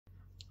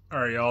All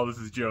right, y'all, this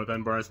is Joe with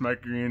Enbar's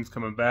Microgreens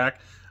coming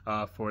back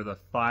for the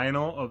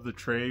final of the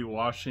tray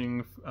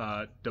washing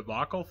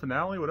debacle,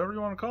 finale, whatever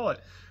you want to call it.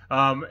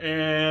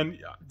 And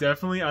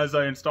definitely, as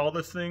I installed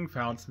this thing,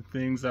 found some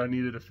things that I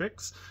needed to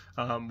fix.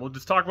 We'll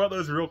just talk about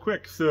those real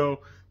quick. So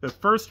the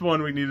first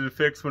one we needed to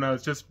fix when I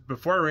was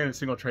before I ran a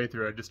single tray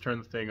through, I just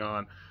turned the thing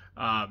on.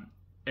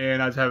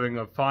 And I was having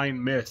a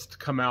fine mist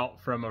come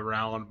out from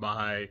around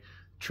my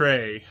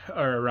tray,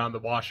 or around the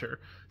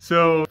washer.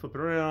 So flip it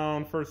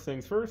around, first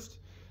things first.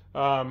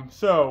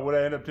 So what I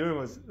ended up doing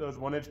was those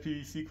 1-inch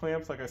PVC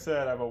clamps. Like I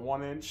said, I have a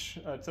 1-inch,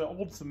 it's an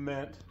old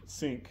cement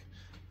sink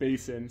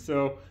basin.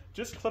 So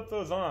just clip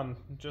those on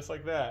just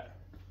like that,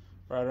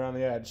 right around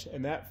the edge.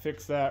 And that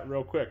fixed that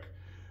real quick.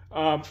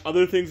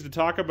 Other things to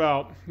talk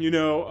about,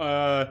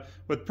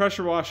 with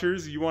pressure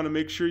washers, you want to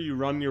make sure you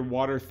run your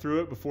water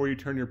through it before you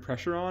turn your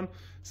pressure on.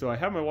 So I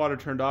have my water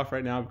turned off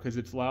right now because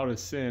it's loud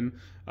as sin,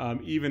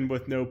 even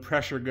with no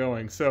pressure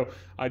going. So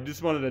I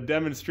just wanted to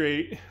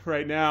demonstrate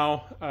right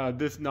now,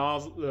 this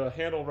nozzle, the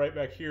handle right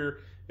back here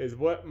is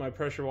what my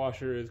pressure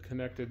washer is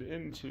connected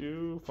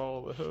into.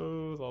 Follow the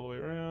hose all the way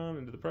around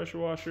into the pressure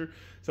washer.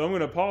 So I'm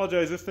going to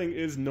apologize. This thing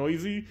is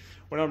noisy.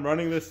 When I'm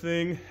running this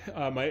thing,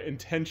 my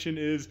intention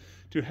is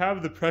to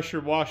have the pressure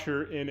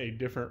washer in a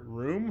different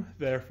room.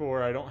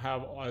 Therefore, I don't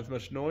have as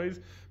much noise.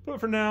 But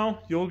for now,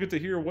 you'll get to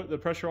hear what the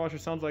pressure washer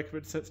sounds like if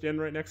it's standing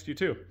right next to you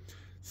too.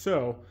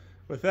 So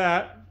with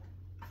that,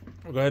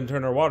 we'll go ahead and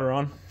turn our water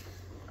on.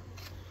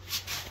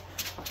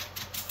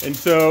 And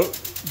so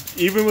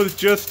even with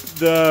just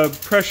the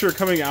pressure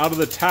coming out of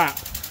the tap,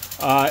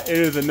 it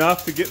is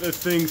enough to get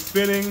this thing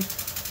spinning,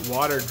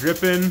 water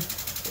dripping,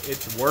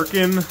 it's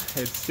working,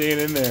 it's staying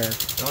in there.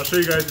 And I'll show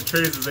you guys the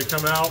trays as they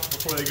come out,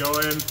 before they go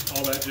in,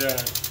 all that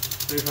jazz.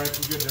 So you find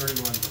some good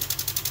dirty ones.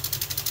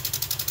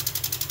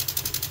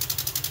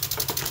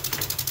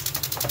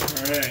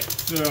 Alright,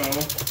 so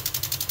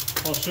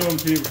I'll show them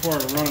to you before I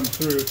run them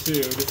through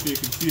too, just so you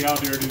can see how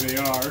dirty they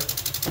are.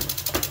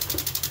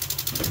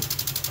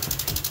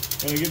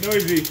 And they get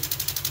noisy.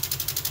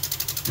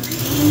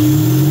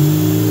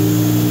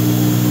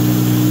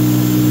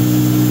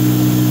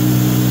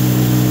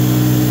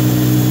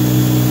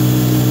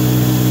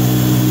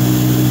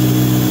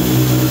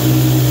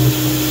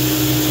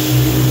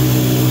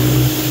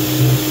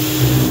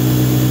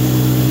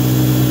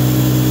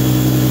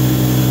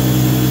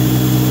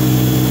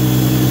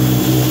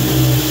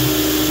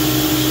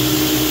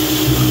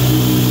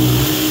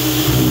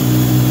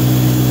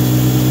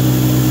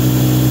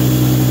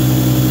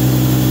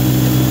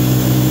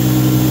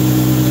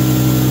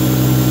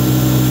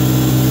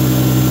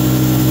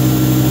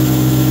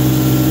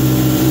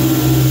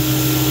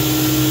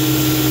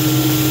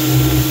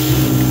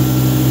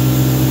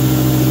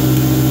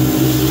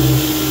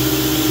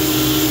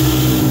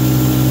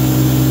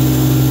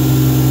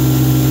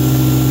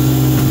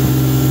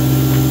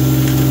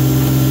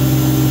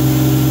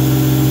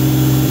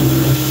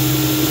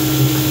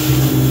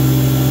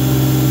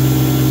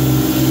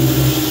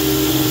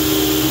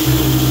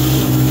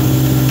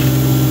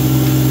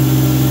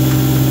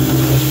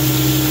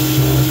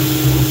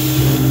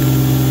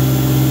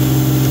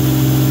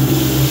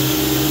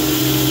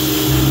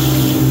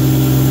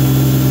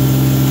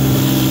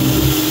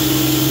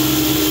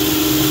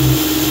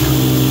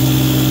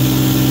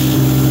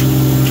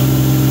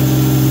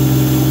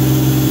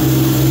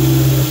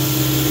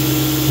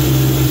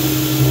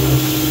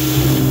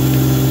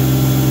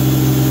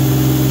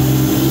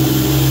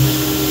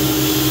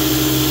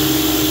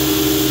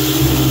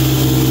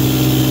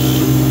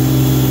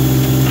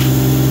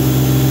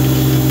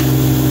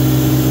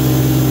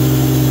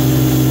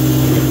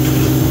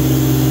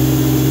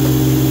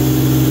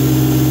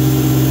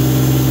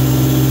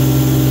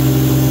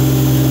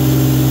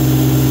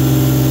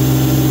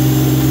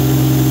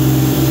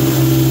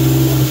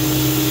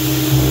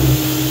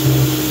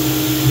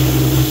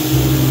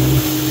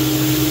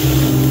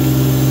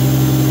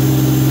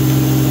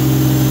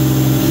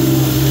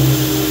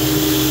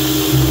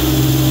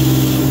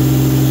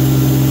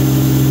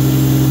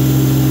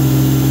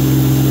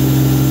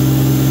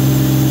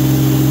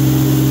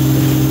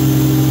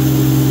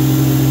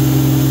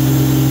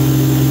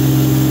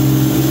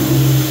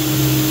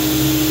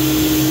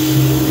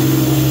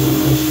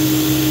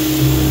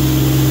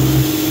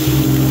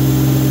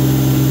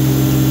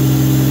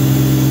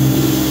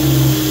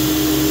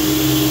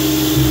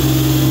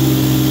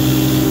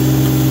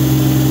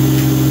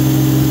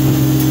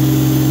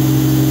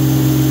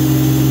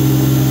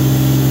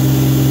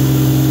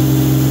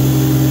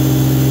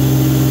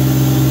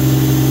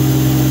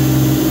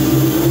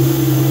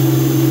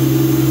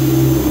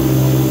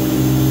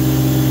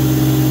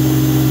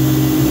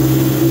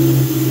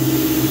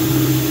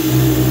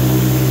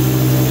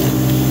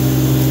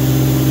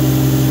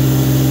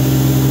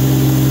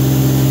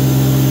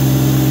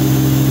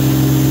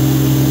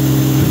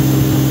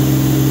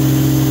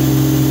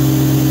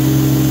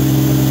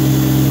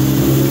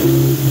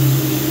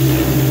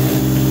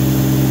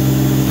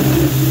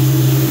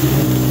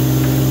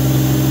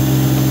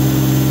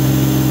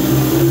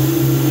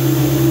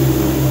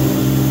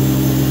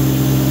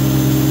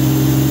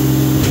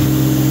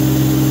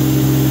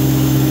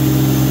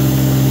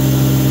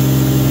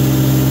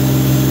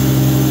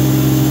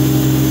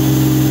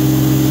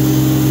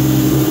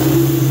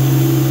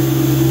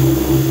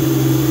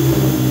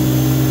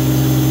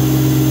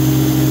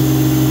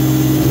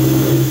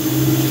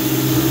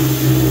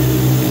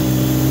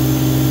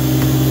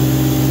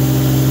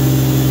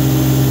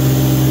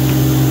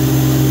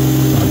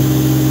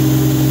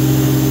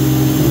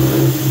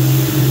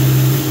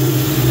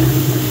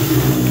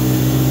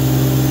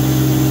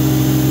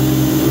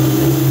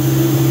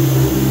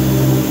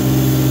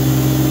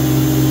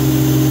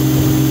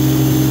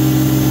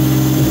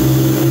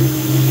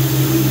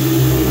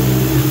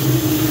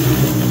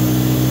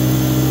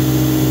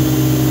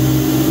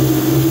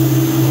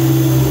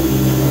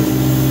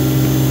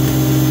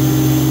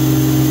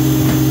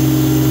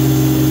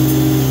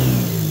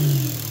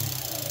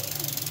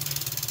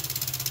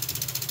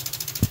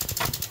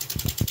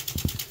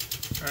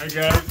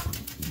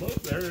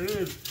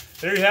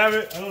 have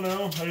it. I don't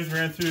know. I just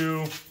ran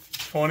through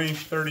 20,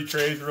 30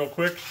 trays real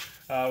quick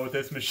with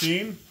this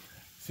machine.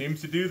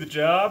 Seems to do the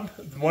job.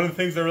 One of the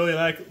things I really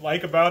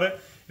like about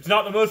it, it's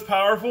not the most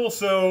powerful,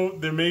 so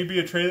there may be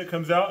a tray that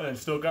comes out and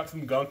it's still got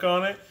some gunk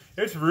on it.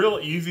 It's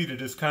real easy to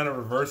just kind of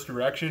reverse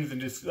directions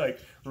and just like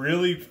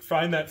really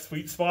find that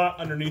sweet spot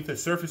underneath the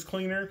surface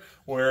cleaner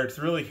where it's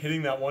really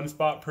hitting that one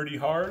spot pretty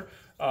hard.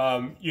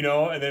 You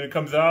know, and then it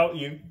comes out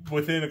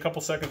within a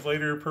couple seconds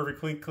later,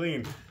 perfectly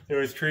clean. There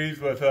was trays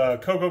with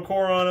cocoa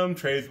coir on them,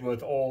 trays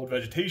with old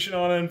vegetation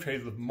on them,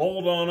 trays with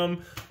mold on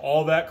them,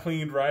 all that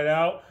cleaned right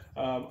out.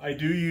 I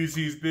do use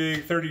these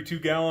big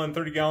 32-gallon,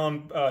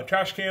 30-gallon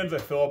trash cans. I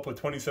fill up with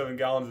 27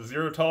 gallons of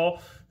Xerotol.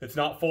 It's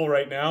not full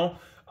right now,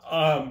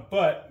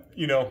 but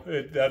you know,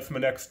 that's my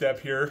next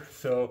step here.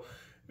 So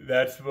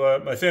that's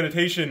my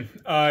sanitation.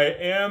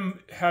 I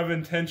have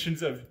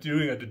intentions of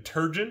doing a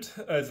detergent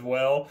as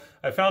well.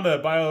 I found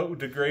a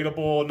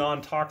biodegradable,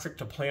 non-toxic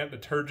to plant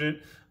detergent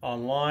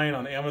online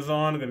on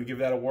Amazon. I'm going to give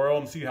that a whirl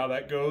and see how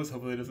that goes.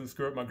 Hopefully it doesn't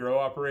screw up my grow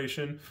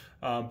operation,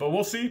 but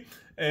we'll see.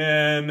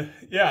 And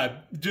yeah,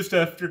 just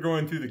after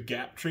going through the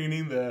GAP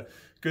training, the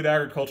Good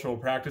Agricultural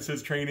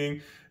Practices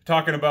training,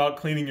 talking about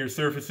cleaning your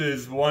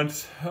surfaces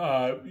once,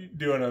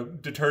 doing a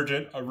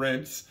detergent, a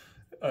rinse,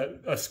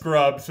 a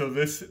scrub. So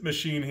this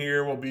machine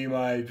here will be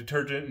my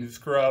detergent and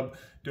scrub,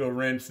 do a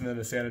rinse and then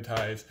a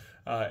sanitize,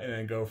 and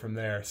then go from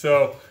there.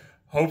 So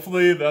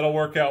hopefully that'll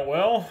work out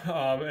well,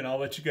 and I'll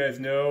let you guys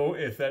know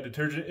if that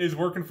detergent is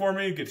working for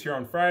me. It gets here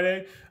on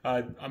Friday.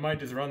 I might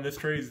just run this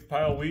this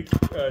pile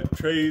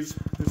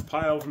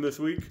from this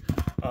week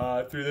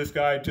through this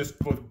guy just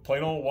with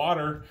plain old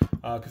water,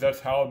 because that's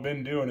how I've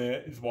been doing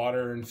it, is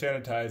water and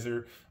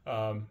sanitizer.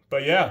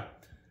 But yeah,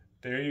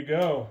 there you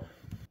go.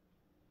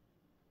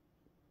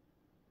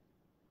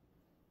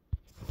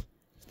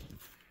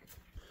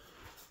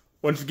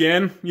 Once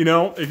again, you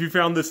know, if you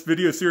found this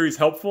video series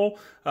helpful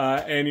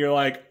and you're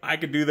like, I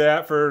could do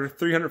that for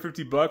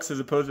 350 bucks as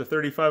opposed to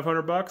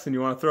 3,500 bucks, and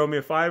you want to throw me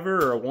a $5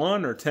 or a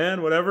 $1 or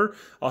 10, whatever,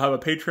 I'll have a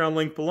Patreon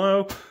link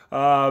below.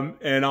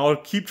 And I'll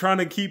keep trying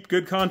to keep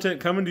good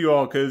content coming to you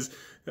all, because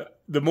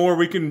the more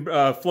we can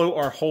float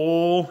our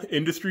whole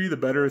industry, the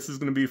better this is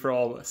going to be for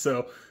all of us.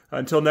 So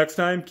until next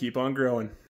time, keep on growing.